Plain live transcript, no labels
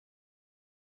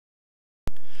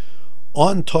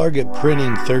On Target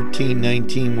Printing,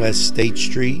 1319 West State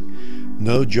Street.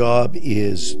 No job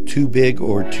is too big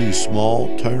or too small.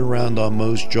 Turnaround on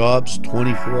most jobs,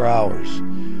 24 hours.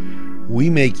 We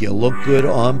make you look good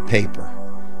on paper.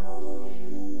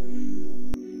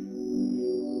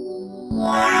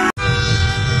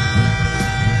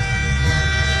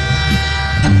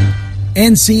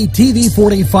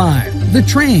 NCTV45, The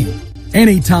Train.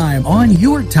 Anytime on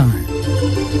your time.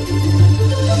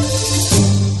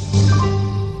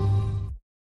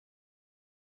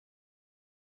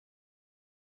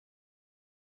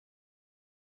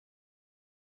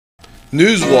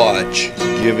 NewsWatch,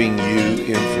 giving you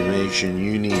information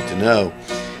you need to know.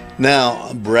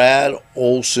 Now, Brad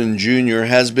Olson Jr.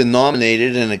 has been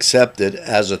nominated and accepted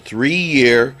as a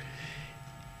 3-year,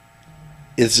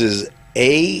 this is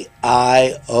AIOCLA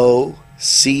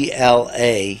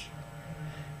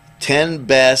 10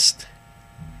 Best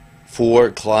for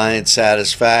Client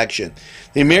Satisfaction.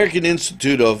 The American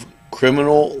Institute of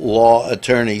Criminal Law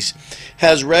Attorneys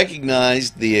has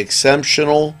recognized the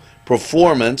exceptional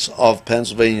performance of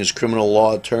Pennsylvania's criminal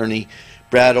law attorney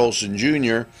Brad Olson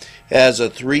Jr. as a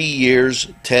 3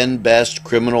 years 10 best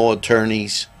criminal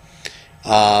attorneys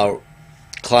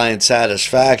client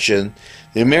satisfaction.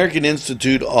 The American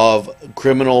Institute of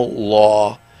Criminal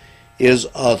Law is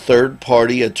a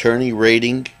third-party attorney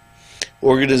rating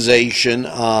organization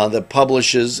that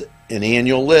publishes an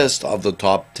annual list of the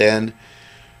top 10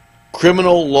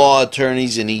 criminal law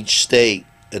attorneys in each state.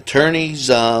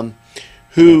 Attorneys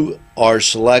who are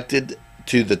selected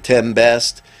to the 10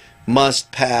 best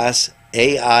must pass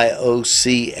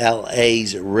AIOCLA's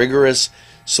rigorous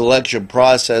selection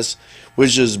process,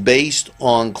 which is based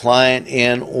on client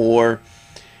and or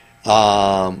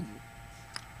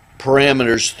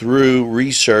parameters through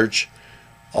research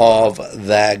of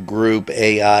that group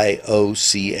AIOCLA's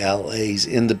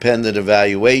independent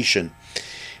evaluation.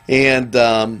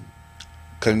 And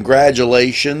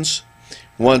congratulations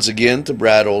once again to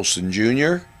Brad Olson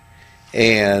Jr.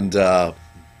 and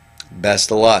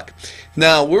best of luck.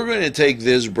 Now we're going to take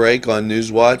this break on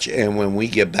NewsWatch, and when we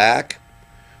get back,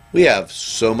 we have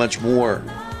so much more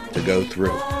to go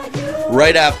through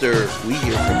right after we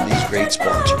hear from these great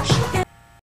sponsors.